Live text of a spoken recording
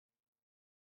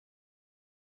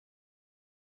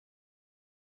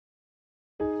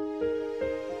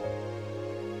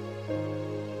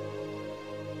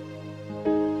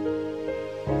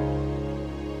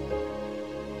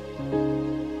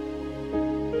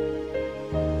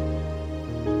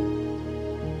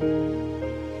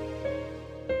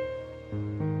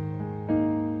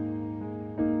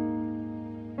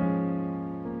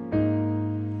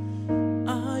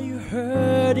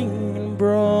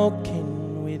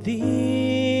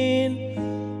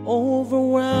within,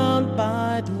 overwhelmed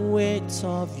by the weight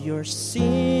of your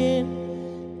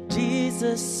sin,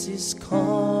 Jesus is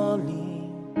calling.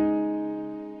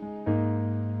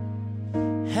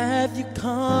 Have you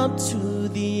come to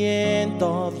the end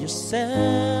of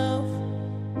yourself?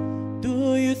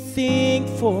 Do you think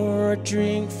for a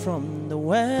drink from the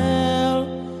well?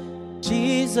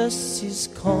 Jesus is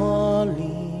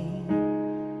calling.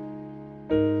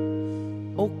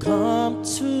 Oh, come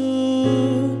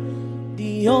to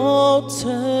the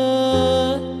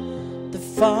altar. The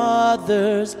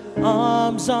Father's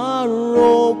arms are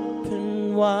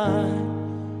open wide.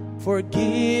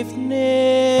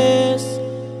 Forgiveness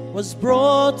was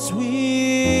brought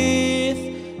with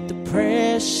the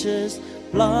precious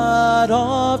blood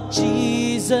of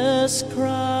Jesus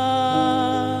Christ.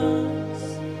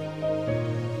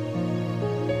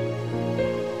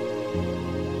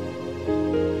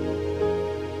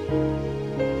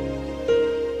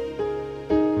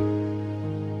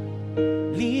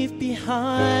 Leave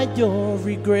behind your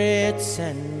regrets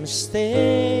and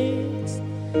mistakes.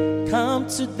 Come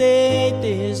today,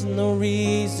 there's no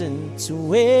reason to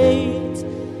wait.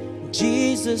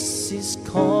 Jesus is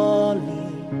calling.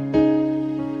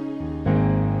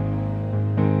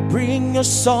 Bring your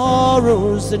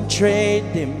sorrows and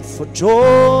trade them for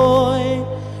joy.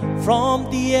 From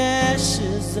the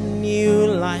ashes a new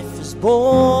life is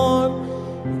born.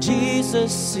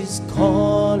 Jesus is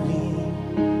calling.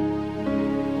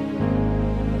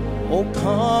 Oh,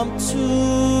 come to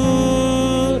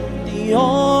the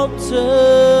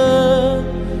altar.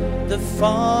 The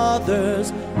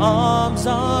Father's arms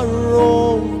are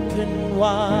open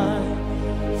wide.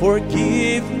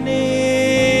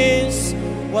 Forgiveness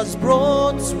was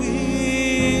brought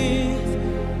with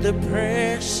the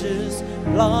precious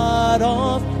blood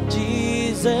of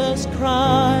Jesus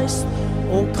Christ.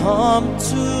 Oh, come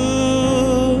to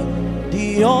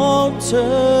the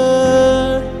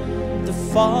altar. The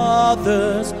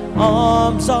Father's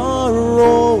arms are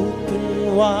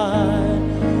open wide.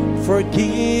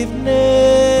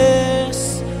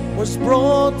 Forgiveness was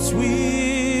brought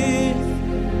with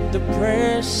the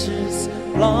precious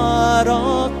blood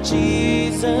of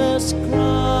Jesus Christ.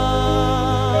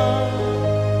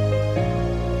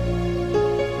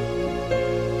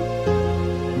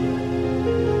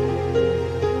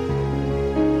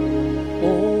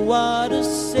 Oh, what a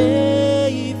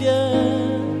Savior!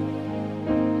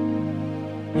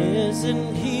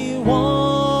 Isn't He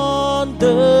wonderful?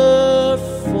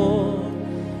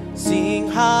 Sing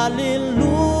hallelujah,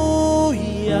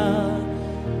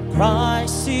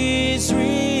 Christ is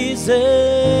risen.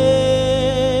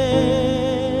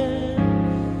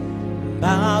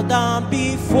 Bow down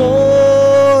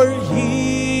before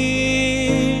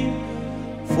Him,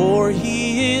 for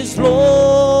He is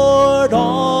Lord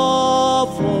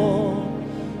of all.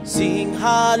 Sing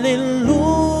hallelujah,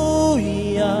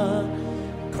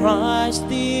 Christ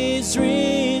is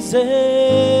risen.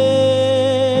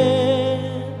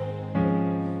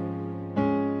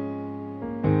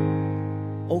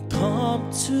 Oh, come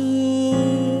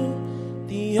to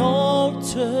the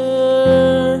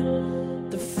altar.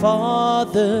 The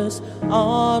Father's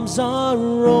arms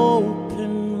are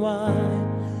open wide.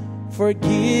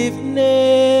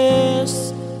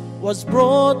 Forgiveness was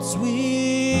brought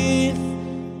with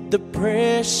the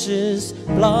precious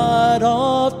blood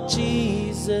of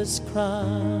Jesus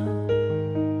Christ.